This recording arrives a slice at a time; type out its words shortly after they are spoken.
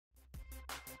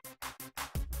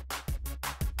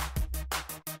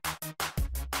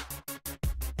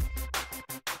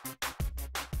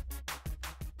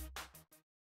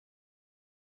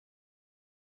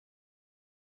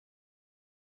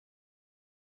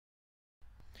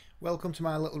Welcome to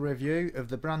my little review of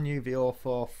the brand new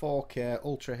Viofo 4K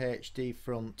Ultra HD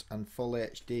front and Full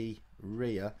HD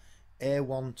rear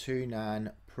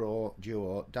A129 PRO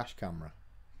DUO dash camera.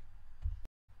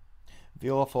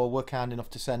 Viofo were kind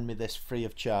enough to send me this free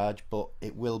of charge, but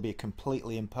it will be a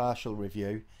completely impartial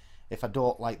review. If I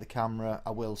don't like the camera,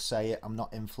 I will say it. I'm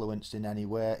not influenced in any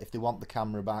way. If they want the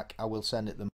camera back, I will send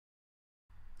it them.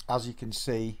 As you can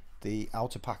see, the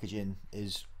outer packaging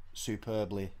is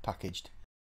superbly packaged.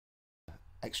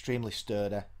 Extremely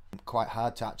sturdy, quite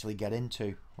hard to actually get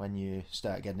into when you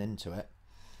start getting into it.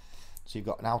 So you've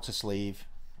got an outer sleeve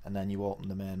and then you open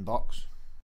the main box.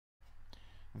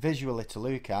 Visually to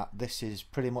look at, this is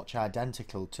pretty much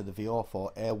identical to the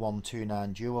Viofo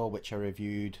A129 DUO, which I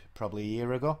reviewed probably a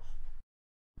year ago,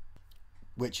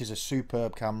 which is a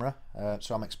superb camera.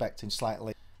 So I'm expecting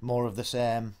slightly more of the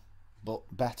same but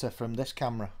better from this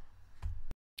camera.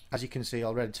 As you can see,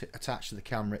 already attached to the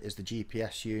camera is the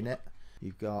GPS unit.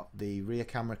 You've got the rear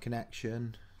camera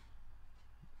connection,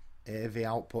 AV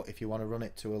output if you want to run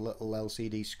it to a little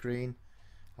LCD screen.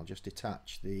 I'll just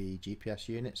detach the GPS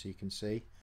unit so you can see.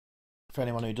 For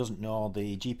anyone who doesn't know,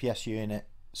 the GPS unit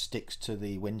sticks to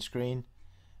the windscreen,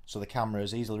 so the camera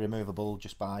is easily removable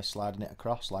just by sliding it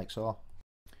across like so.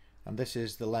 And this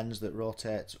is the lens that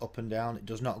rotates up and down. It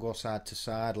does not go side to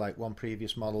side like one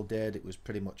previous model did. It was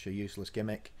pretty much a useless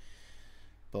gimmick.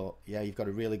 But yeah, you've got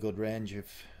a really good range of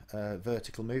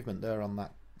vertical movement there on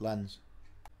that lens.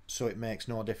 So it makes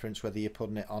no difference whether you're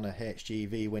putting it on a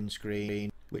HGV windscreen,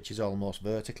 which is almost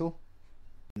vertical,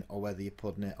 or whether you're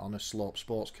putting it on a slope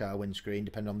sports car windscreen.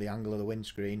 Depending on the angle of the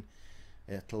windscreen,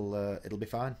 it'll be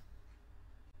fine.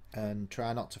 And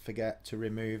try not to forget to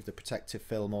remove the protective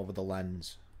film over the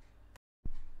lens.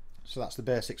 So that's the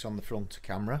basics on the front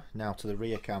camera. Now to the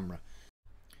rear camera.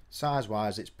 Size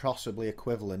wise, it's possibly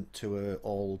equivalent to an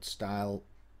old style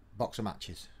boxer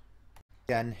matches.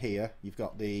 Again, here you've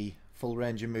got the full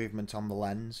range of movement on the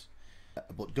lens,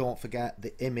 but don't forget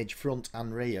the image front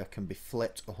and rear can be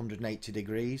flipped 180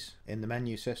 degrees in the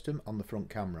menu system on the front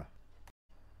camera.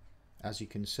 As you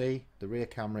can see, the rear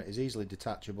camera is easily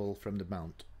detachable from the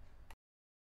mount.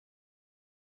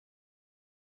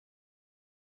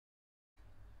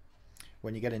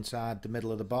 When you get inside the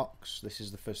middle of the box, this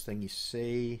is the first thing you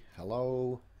see.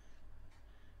 Hello.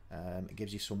 It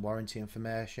gives you some warranty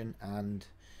information, and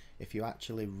if you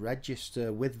actually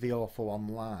register with Viofo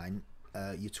online,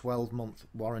 your 12-month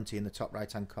warranty in the top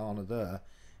right hand corner there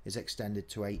is extended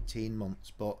to 18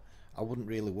 months. But I wouldn't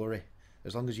really worry,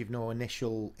 as long as you've no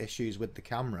initial issues with the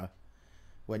camera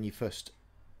when you first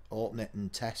open it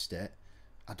and test it.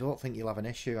 I don't think you'll have an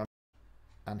issue.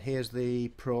 And here's the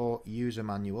Pro user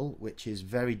manual, which is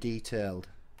very detailed.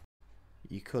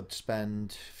 You could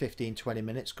spend 15-20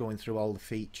 minutes going through all the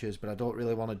features, but I don't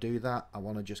really want to do that. I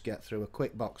want to just get through a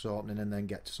quick box opening and then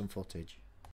get to some footage.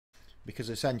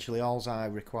 Because essentially all I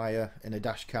require in a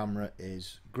dash camera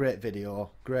is great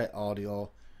video, great audio,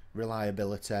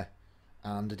 reliability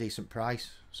and a decent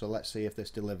price. So let's see if this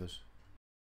delivers.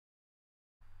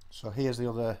 So here's the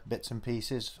other bits and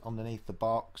pieces underneath the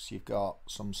box. You've got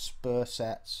some spur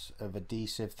sets of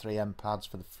adhesive 3M pads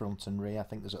for the front and rear. I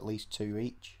think there's at least 2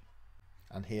 each.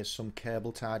 And here's some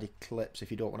cable tidy clips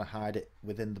if you don't want to hide it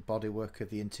within the bodywork of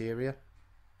the interior.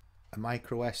 A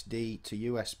micro SD to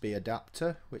USB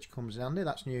adapter, which comes in handy.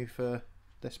 That's new for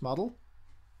this model.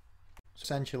 So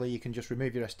essentially you can just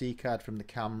remove your SD card from the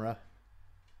camera,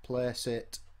 place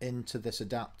it into this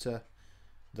adapter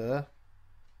there,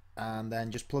 and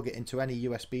then just plug it into any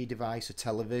USB device, a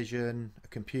television, a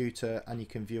computer, and you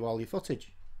can view all your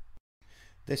footage.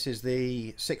 This is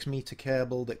the 6-meter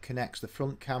cable that connects the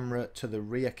front camera to the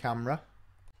rear camera,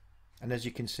 and as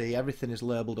you can see, everything is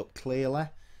labelled up clearly.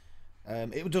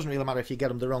 It doesn't really matter if you get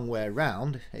them the wrong way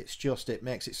around, it's just it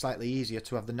makes it slightly easier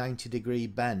to have the 90-degree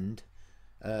bend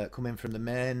coming from the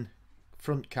main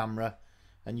front camera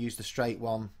and use the straight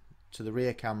one to the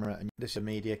rear camera. And this is a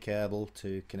media cable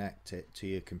to connect it to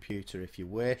your computer if you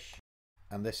wish,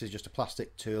 and this is just a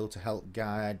plastic tool to help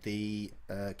guide the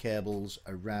cables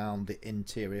around the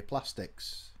interior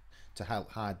plastics to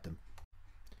help hide them.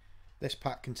 This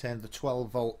pack contains the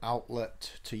 12-volt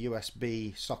outlet to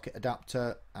USB socket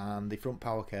adapter and the front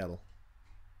power cable.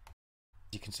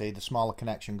 As you can see, the smaller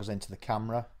connection goes into the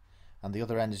camera and the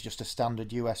other end is just a standard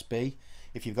USB.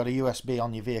 If you've got a USB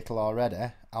on your vehicle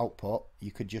already, output,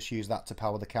 you could just use that to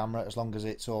power the camera as long as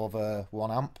it's over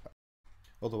 1 amp.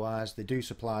 Otherwise, they do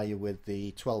supply you with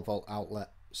the 12-volt outlet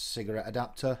cigarette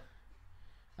adapter,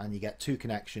 and you get 2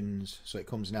 connections, so it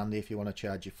comes in handy if you want to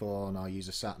charge your phone or use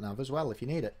a sat nav as well if you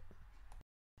need it.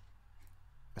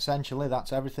 Essentially,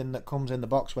 that's everything that comes in the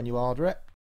box when you order it.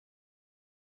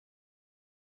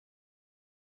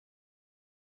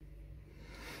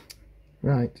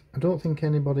 Right, I don't think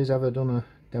anybody's ever done a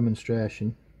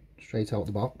demonstration straight out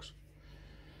the box.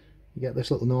 You get this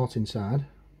little note inside.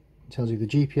 It tells you the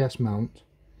GPS mount,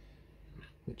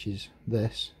 which is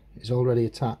this, is already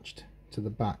attached to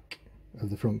the back of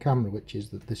the front camera, which is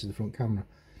that this is the front camera.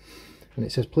 And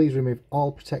it says please remove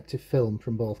all protective film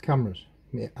from both cameras,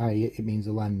 i.e. it means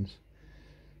the lens.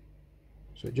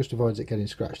 So it just avoids it getting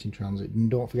scratched in transit.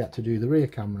 And don't forget to do the rear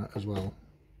camera as well.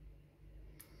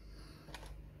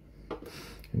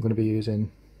 I'm going to be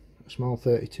using a small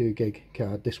 32 gig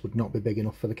card. This would not be big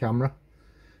enough for the camera.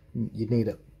 You'd need,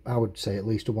 I would say, at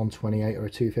least a 128 or a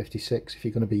 256 if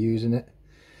you're going to be using it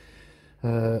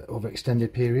over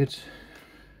extended periods.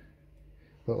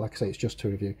 But like I say, it's just to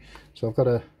review. So I've got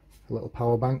a little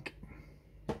power bank,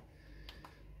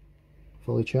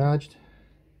 fully charged.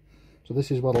 So this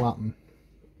is what'll happen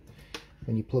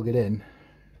when you plug it in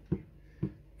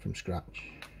from scratch.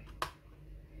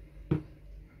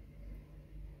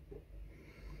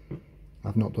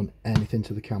 I've not done anything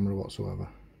to the camera whatsoever.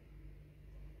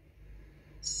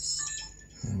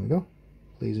 There we go.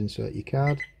 Please insert your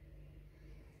card.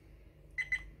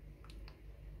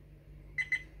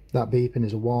 That beeping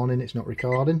is a warning, it's not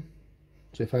recording.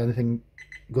 So if anything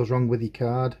goes wrong with your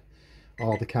card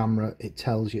or the camera, it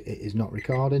tells you it is not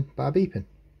recording by beeping,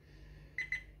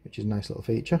 which is a nice little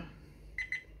feature.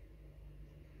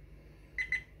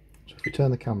 So if we turn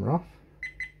the camera off,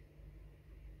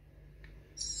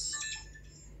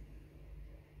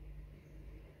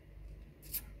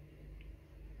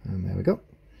 and there we go.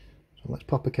 So let's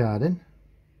pop a card in.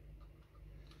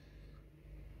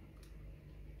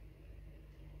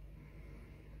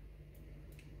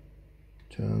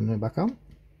 Turn it back on.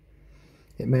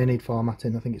 It may need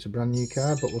formatting, I think it's a brand new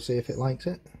card, but we'll see if it likes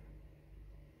it.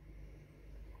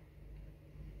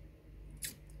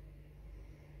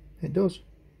 It does.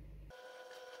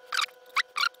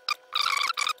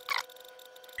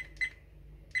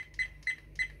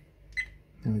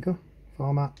 There we go,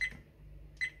 format.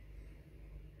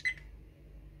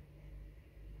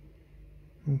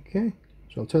 Okay,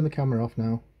 so I'll turn the camera off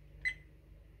now.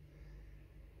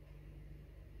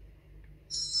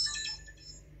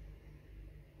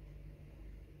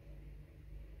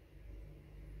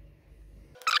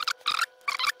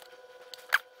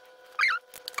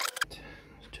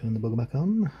 Let's turn the bugger back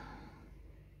on.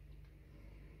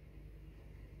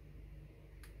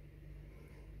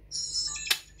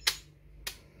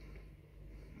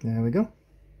 There we go.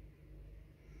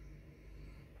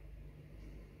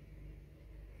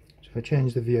 So if I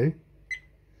change the view,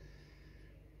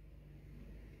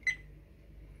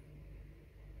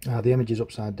 the image is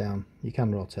upside down. You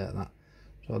can rotate that.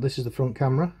 So this is the front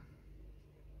camera.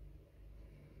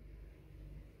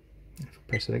 If I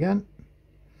press it again,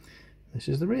 this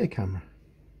is the rear camera.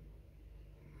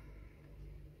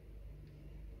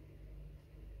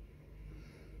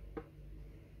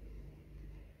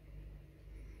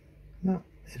 That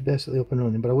is basically up and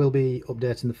running, but I will be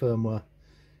updating the firmware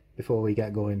before we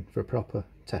get going for a proper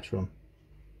test run.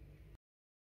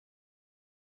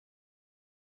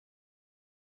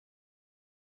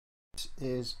 This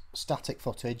is static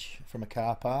footage from a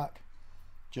car park,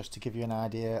 just to give you an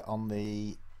idea on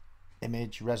the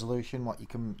image resolution, what you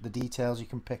can, the details you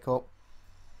can pick up.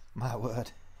 My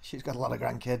word, she's got a lot of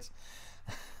grandkids.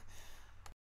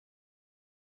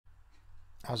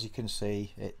 As you can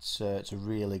see, it's a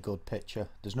really good picture.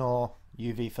 There's no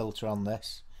UV filter on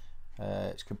this.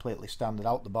 It's completely standard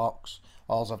out the box.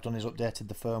 All I've done is updated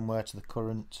the firmware to the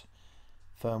current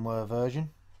firmware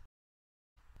version.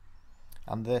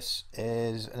 And this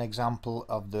is an example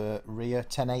of the rear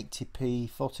 1080p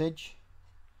footage.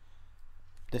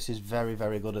 This is very,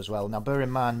 very good as well. Now bear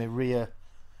in mind, my rear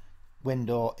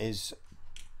window is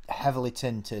heavily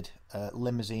tinted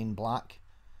limousine black,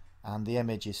 and the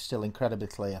image is still incredibly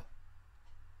clear.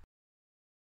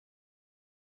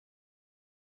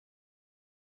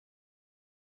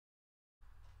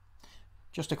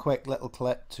 Just a quick little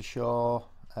clip to show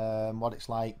what it's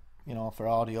like, you know, for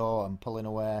audio and pulling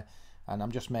away. And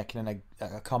I'm just making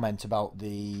a comment about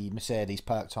the Mercedes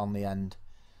parked on the end.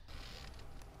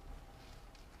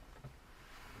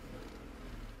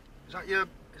 Is that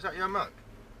your mug?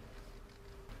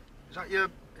 Is that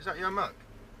your mug?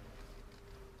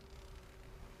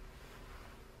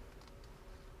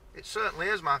 It certainly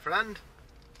is, my friend.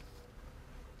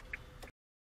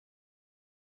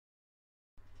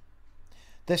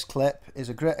 This clip is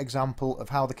a great example of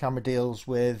how the camera deals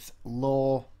with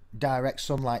low direct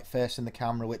sunlight facing the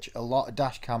camera, which a lot of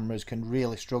dash cameras can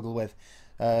really struggle with.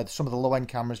 Some of the low-end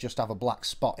cameras just have a black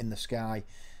spot in the sky,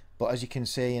 but as you can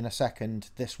see in a second,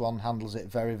 this one handles it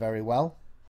very, very well.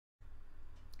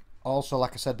 Also,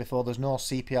 like I said before, there's no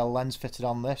CPL lens fitted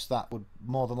on this. That would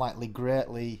more than likely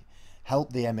greatly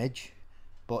help the image,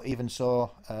 but even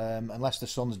so, unless the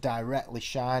sun's directly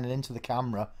shining into the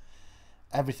camera,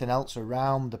 everything else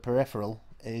around the peripheral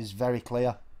is very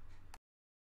clear.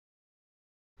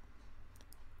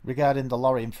 Regarding the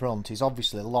lorry in front, he's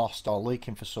obviously lost or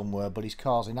looking for somewhere, but he's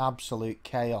causing absolute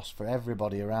chaos for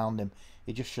everybody around him.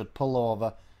 He just should pull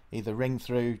over, either ring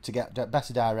through to get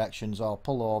better directions, or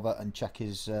pull over and check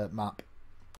his map.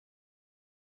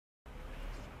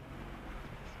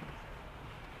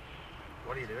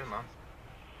 What are you doing, man?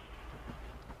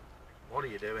 What are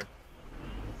you doing?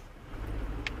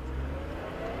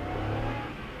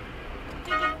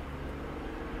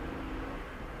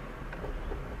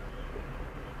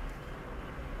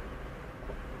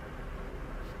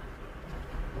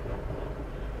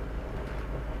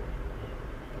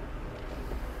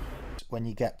 When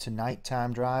you get to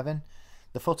nighttime driving,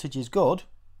 the footage is good,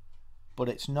 but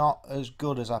it's not as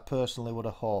good as I personally would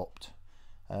have hoped.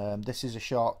 This is a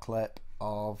short clip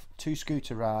of two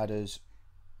scooter riders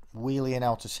wheeling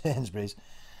out of Sainsbury's,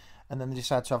 and then they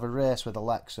decide to have a race with a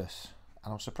Lexus,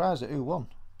 and I'm surprised at who won.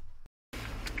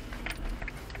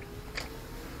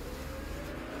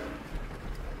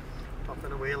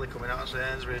 Popping a wheelie coming out of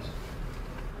Sainsbury's.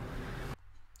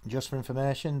 Just for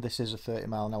information, this is a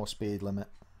 30-mile-an-hour speed limit.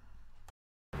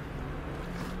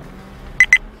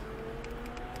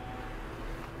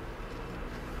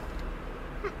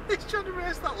 He's trying to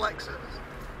race that Lexus.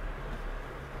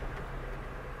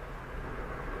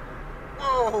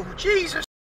 Whoa, Jesus!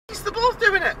 They're both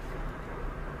doing it!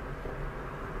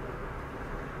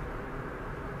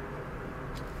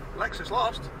 Lexus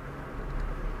lost.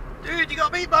 Dude, you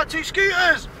got beat by two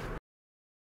scooters!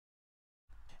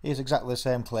 Here's exactly the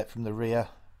same clip from the rear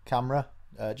camera,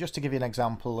 just to give you an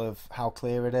example of how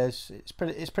clear it is. It's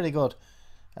pretty good.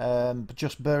 But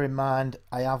just bear in mind,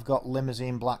 I have got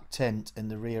limousine black tint in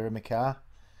the rear of my car,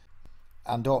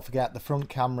 and don't forget the front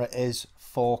camera is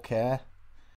 4K.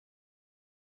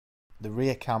 The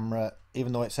rear camera,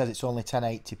 even though it says it's only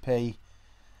 1080p,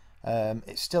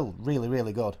 it's still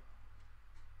really good.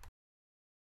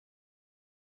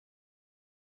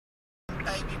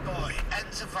 Baby boy,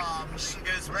 enter farms,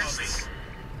 goes wrists.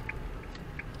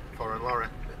 Foreign lorry.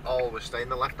 Always stay in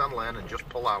the left-hand lane and just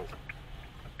pull out.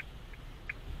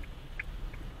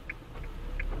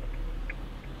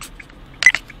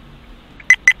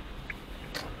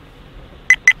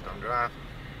 Left-hand drive.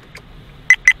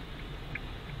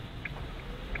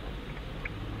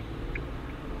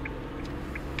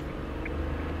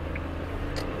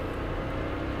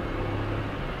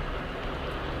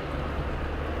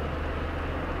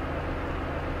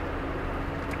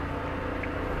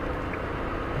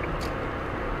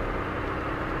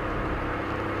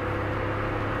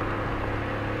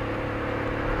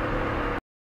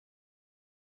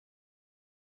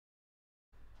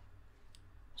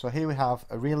 So here we have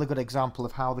a really good example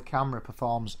of how the camera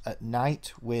performs at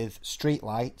night with street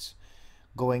lights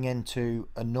going into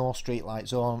a no street light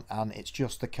zone, and it's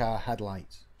just the car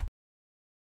headlights.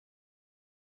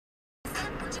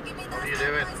 What are you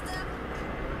doing?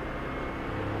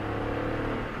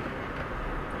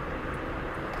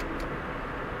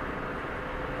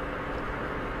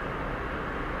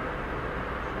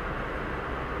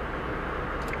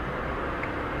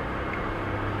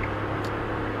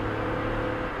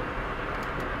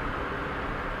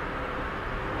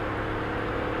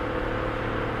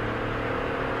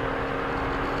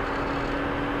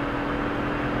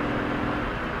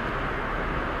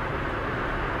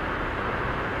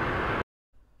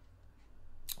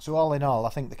 So all in all, I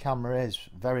think the camera is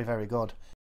very good,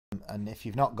 and if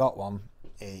you've not got one,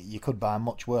 you could buy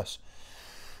much worse.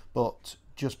 But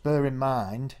just bear in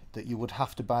mind that you would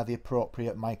have to buy the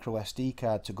appropriate micro SD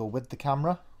card to go with the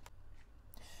camera.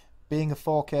 Being a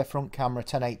 4K front camera,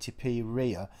 1080p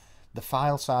rear, the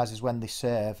file sizes when they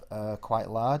save are quite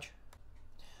large.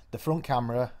 The front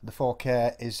camera, the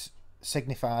 4K, is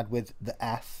signified with the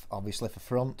F, obviously, for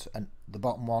front, and the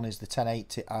bottom one is the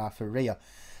 1080R for rear.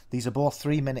 These are both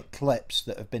 3-minute clips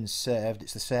that have been saved.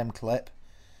 It's the same clip,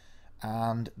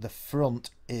 and the front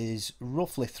is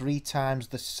roughly 3 times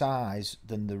the size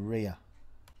than the rear.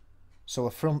 So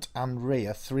a front and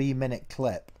rear 3-minute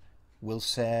clip will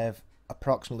save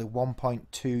approximately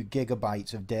 1.2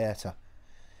 gigabytes of data.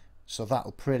 So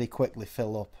that'll pretty quickly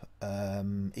fill up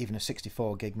even a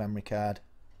 64 gig memory card.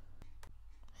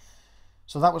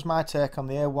 So that was my take on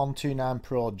the A129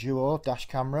 PRO DUO dash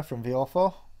camera from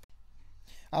Viofo.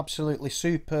 Absolutely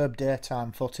superb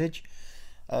daytime footage.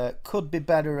 Could be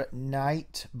better at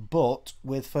night, but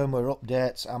with firmware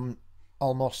updates I'm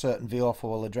almost certain Viofo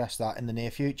will address that in the near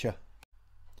future.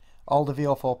 All the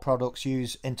Viofo products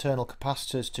use internal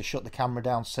capacitors to shut the camera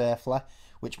down safely,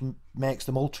 which makes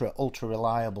them ultra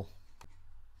reliable.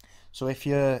 So if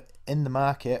you're in the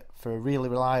market for a really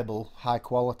reliable, high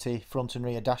quality front and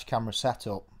rear dash camera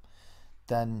setup,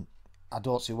 then I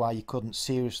don't see why you couldn't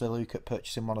seriously look at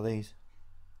purchasing one of these.